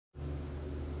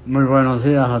Muy buenos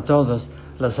días a todos.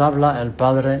 Les habla el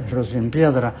Padre Rusín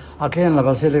Piedra, aquí en la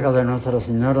Basílica de Nuestra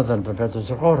Señora del Perpetuo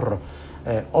Socorro.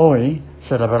 Hoy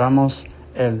celebramos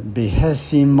el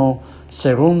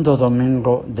 22º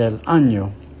domingo del año.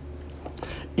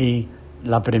 Y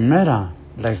la primera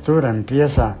lectura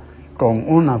empieza con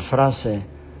una frase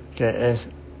que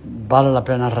vale la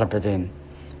pena repetir.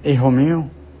 Hijo mío,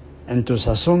 en tus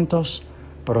asuntos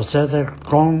procede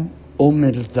con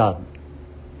humildad,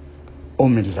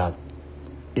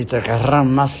 y te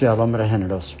querrán más que al hombre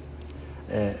generoso.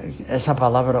 Esa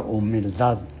palabra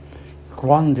humildad,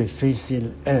 cuán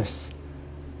difícil es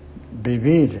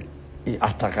vivir y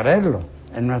hasta creerlo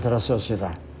en nuestra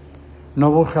sociedad. No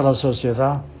busca la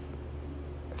sociedad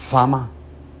fama,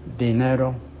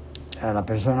 dinero, la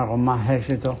persona con más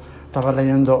éxito. Estaba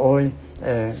leyendo hoy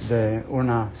de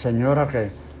una señora que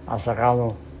ha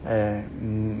sacado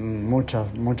muchos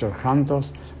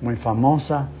cantos, muy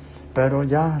famosa, pero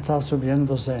ya está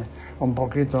subiéndose un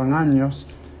poquito en años,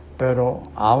 pero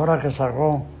ahora que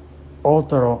sacó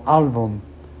otro álbum,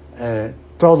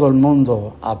 todo el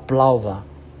mundo aplauda,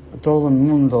 todo el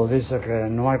mundo dice que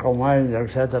no hay como ella,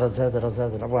 etcétera, etcétera,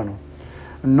 etcétera. Bueno,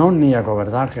 no niego,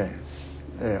 ¿verdad?, que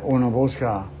uno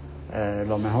busca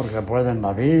lo mejor que puede en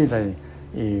la vida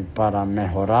y para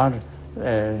mejorar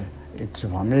y su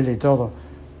familia y todo,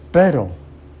 pero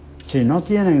si no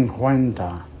tiene en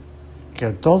cuenta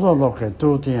que todo lo que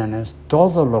tú tienes,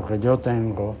 todo lo que yo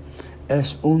tengo,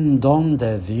 es un don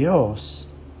de Dios,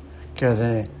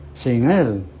 que sin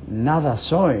Él nada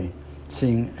soy,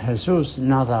 sin Jesús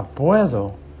nada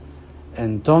puedo,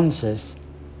 entonces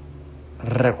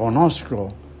reconozco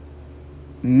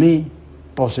mi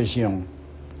posición.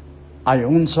 Hay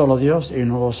un solo Dios y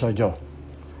no lo soy yo,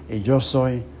 y yo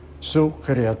soy su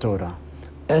criatura.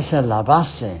 Esa es la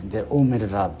base de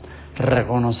humildad.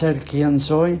 Reconocer quién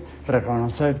soy,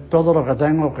 reconocer todo lo que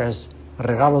tengo, que es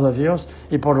regalo de Dios,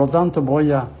 y por lo tanto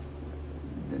voy a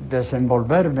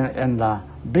desenvolverme en la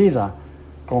vida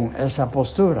con esa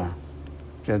postura,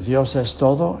 que Dios es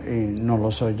todo y no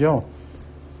lo soy yo,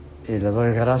 y le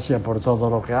doy gracias por todo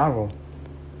lo que hago.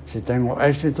 Si tengo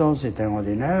éxito, si tengo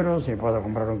dinero, si puedo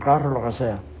comprar un carro, lo que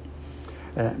sea.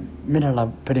 Mira, la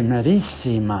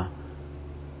primerísima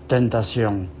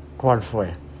tentación, ¿cuál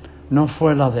fue? No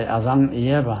fue la de Adán y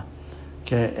Eva,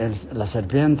 que la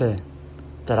serpiente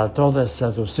trató de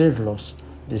seducirlos,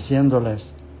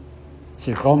 diciéndoles,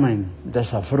 si comen de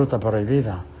esa fruta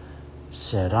prohibida,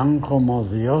 serán como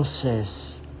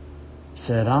dioses,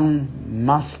 serán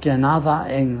más que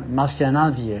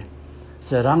nadie,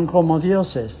 serán como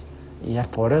dioses. Y es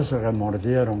por eso que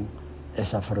mordieron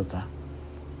esa fruta.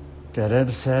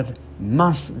 Querer ser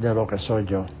más de lo que soy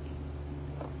yo.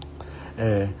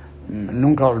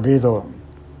 Nunca olvido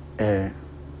en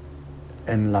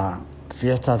la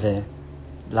fiesta de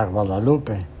la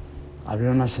Guadalupe,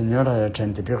 había una señora de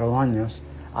 80 y pico de años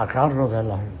a cargo de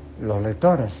los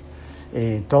lectores,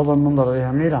 y todo el mundo le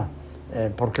dijo, mira,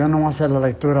 ¿por qué no haces la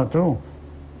lectura tú?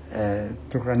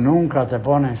 Tú que nunca te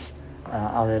pones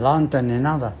adelante ni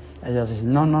nada. Ella dice,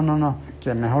 no,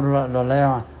 que mejor lo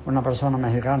lea una persona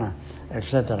mexicana,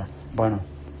 etcétera. Bueno,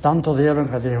 tanto dieron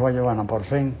que dijo, oye, bueno, por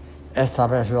fin, esta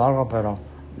vez lo hago, pero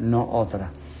no otra.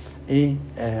 Y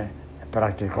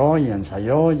practicó y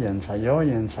ensayó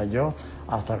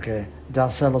hasta que ya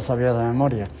se lo sabía de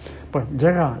memoria. Pues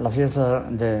llega la fiesta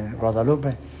de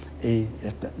Guadalupe y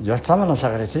yo estaba en la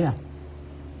sacristía.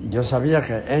 Yo sabía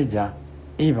que ella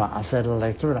iba a hacer la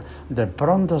lectura. De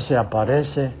pronto se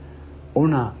aparece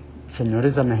una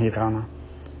señorita mexicana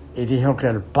y dijo que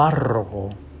el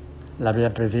párroco le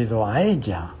había pedido a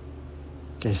ella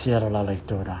que hiciera la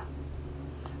lectura.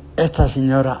 Esta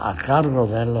señora, a cargo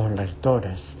de los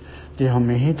lectores, dijo,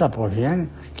 mijita, pues bien,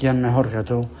 ¿quién mejor que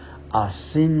tú?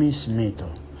 Así mismito,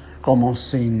 como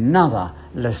sin nada,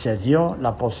 le cedió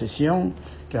la posición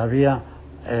que había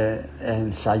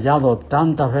ensayado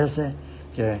tantas veces,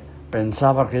 que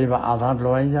pensaba que iba a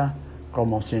darlo ella,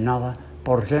 como si nada.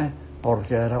 ¿Por qué?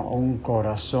 Porque era un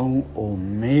corazón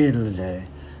humilde.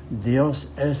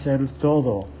 Dios es el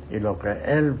todo, y lo que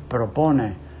Él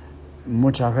propone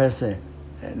muchas veces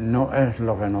no es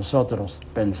lo que nosotros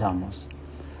pensamos.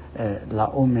 La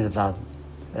humildad.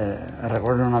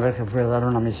 Recuerdo una vez que fui a dar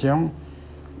una misión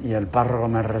y el párroco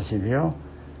me recibió,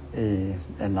 y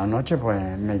en la noche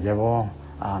pues me llevó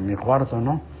a mi cuarto,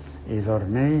 ¿no? Y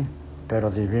dormí,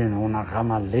 pero divino, una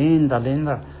cama linda,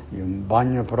 y un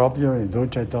baño propio y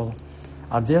ducha y todo.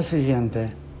 Al día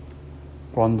siguiente,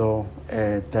 cuando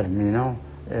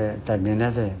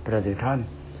terminé de predicar,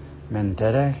 me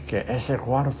enteré que ese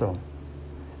cuarto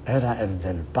era el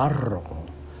del párroco.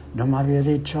 No me había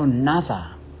dicho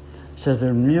nada. se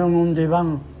durmió en un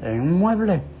diván, en un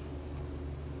mueble.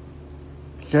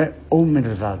 ¡Qué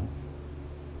humildad!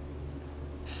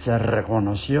 Se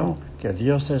reconoció que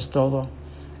Dios es todo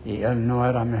y él no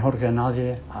era mejor que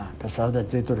nadie a pesar del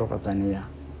título que tenía.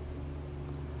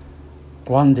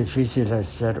 Cuán difícil es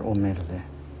ser humilde.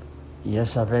 Y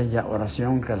esa bella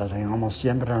oración que la tengamos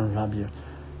siempre en los labios.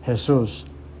 Jesús,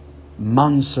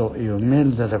 manso y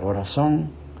humilde de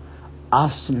corazón,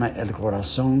 hazme el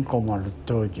corazón como el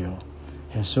tuyo.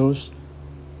 Jesús,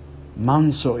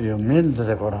 manso y humilde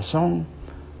de corazón,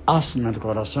 hazme el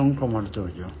corazón como el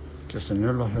tuyo. Que el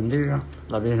Señor los bendiga,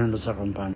 la Virgen los acompañe.